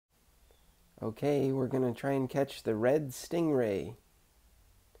Okay, we're going to try and catch the red stingray.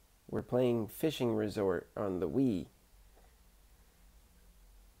 We're playing Fishing Resort on the Wii.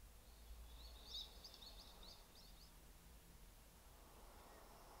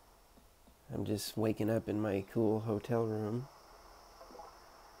 I'm just waking up in my cool hotel room.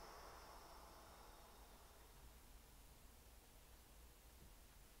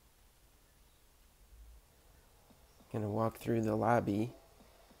 Gonna walk through the lobby.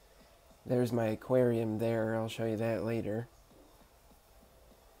 There's my aquarium there. I'll show you that later.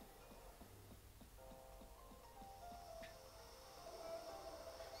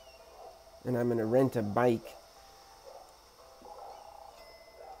 And I'm gonna rent a bike.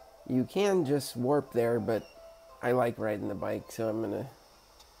 You can just warp there, but I like riding the bike, so I'm gonna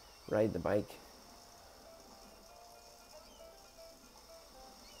ride the bike.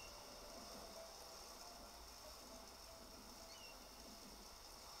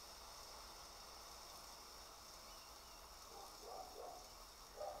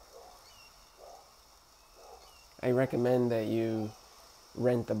 I recommend that you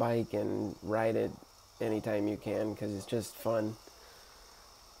rent the bike and ride it anytime you can because it's just fun.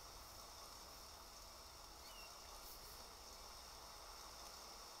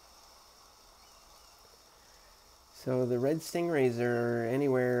 So the red stingrays are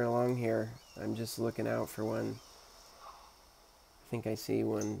anywhere along here. I'm just looking out for one. I think I see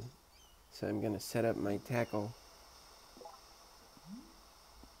one, so I'm going to set up my tackle.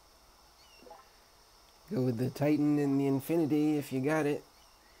 Go with the Titan and the Infinity if you got it.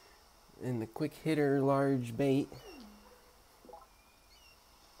 And the quick hitter large bait.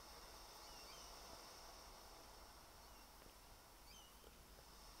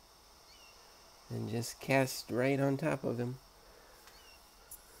 And just cast right on top of him.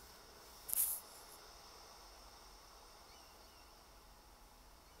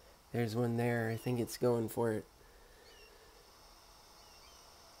 There's one there. I think it's going for it.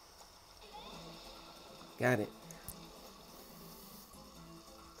 Got it.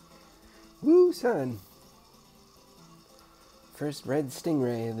 Woo, son. First red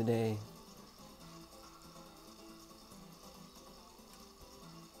stingray of the day.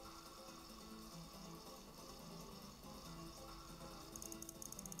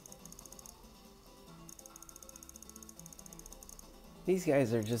 These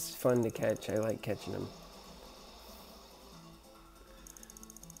guys are just fun to catch. I like catching them.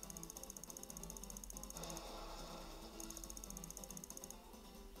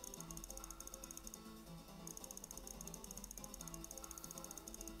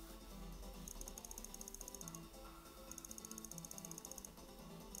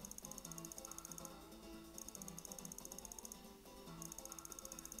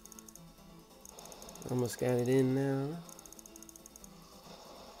 Almost got it in now.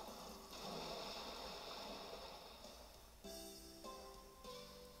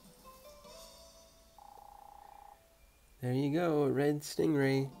 There you go, a red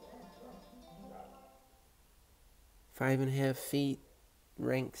stingray. 5.5 feet,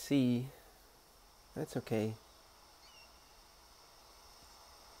 rank C. That's okay.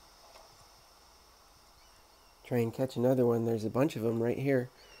 Try and catch another one. There's a bunch of them right here.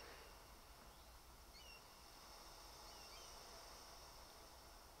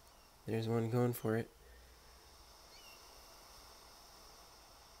 There's one going for it.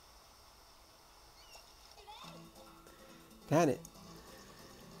 Got it.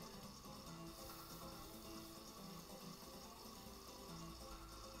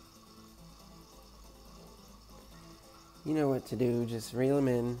 You know what to do. Just reel them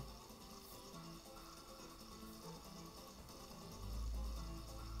in.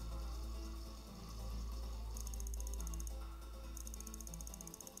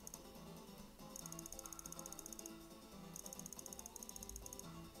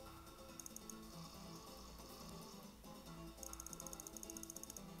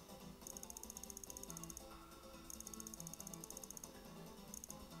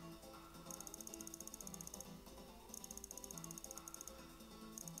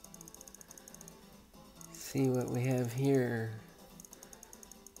 See what we have here.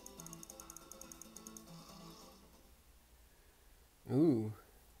 Ooh,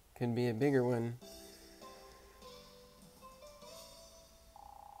 could be a bigger one.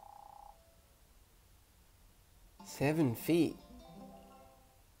 Seven feet.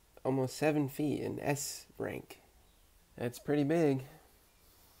 Almost 7 feet in S rank. That's pretty big.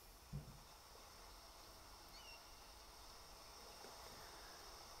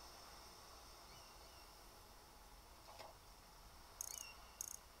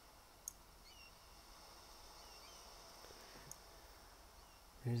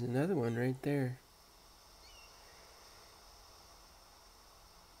 There's There's another one right there.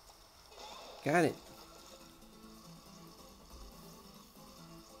 Got it.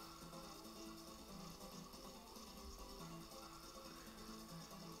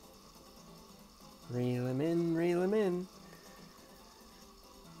 Reel him in, reel him in.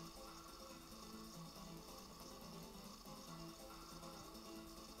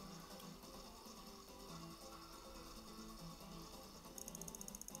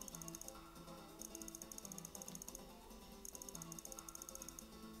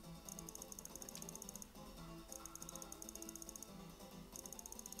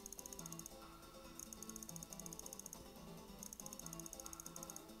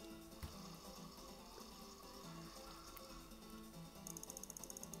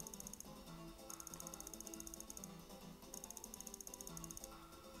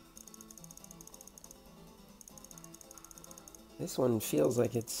 This one feels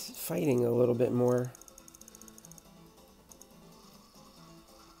like it's fighting a little bit more.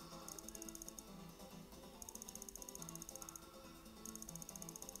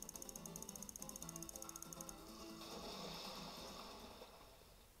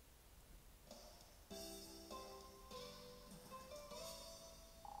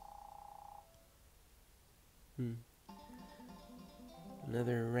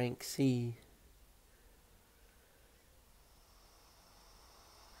 Another rank C.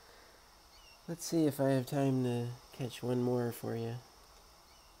 Let's see if I have time to catch one more for you.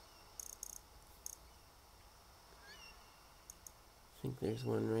 I think there's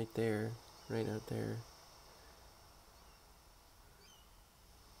one right there, right out there.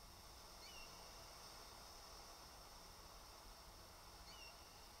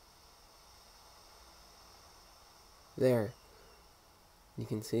 There. You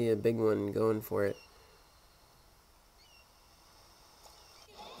can see a big one going for it.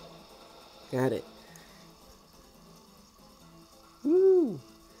 Got it. Woo!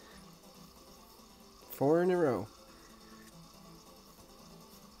 4 in a row.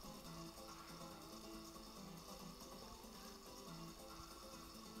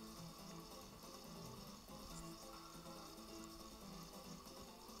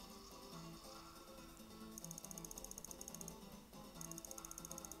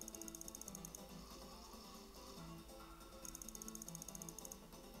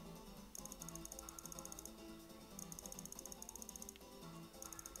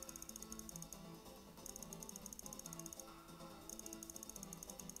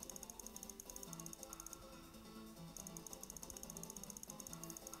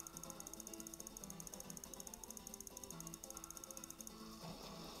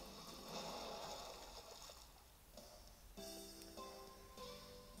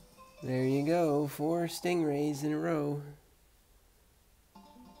 There you go, 4 stingrays in a row.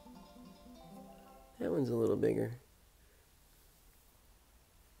 That one's a little bigger.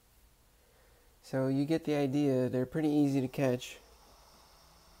 So you get the idea, they're pretty easy to catch.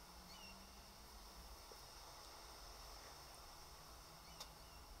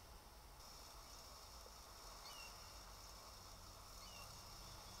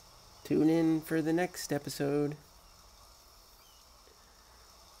 Tune in for the next episode.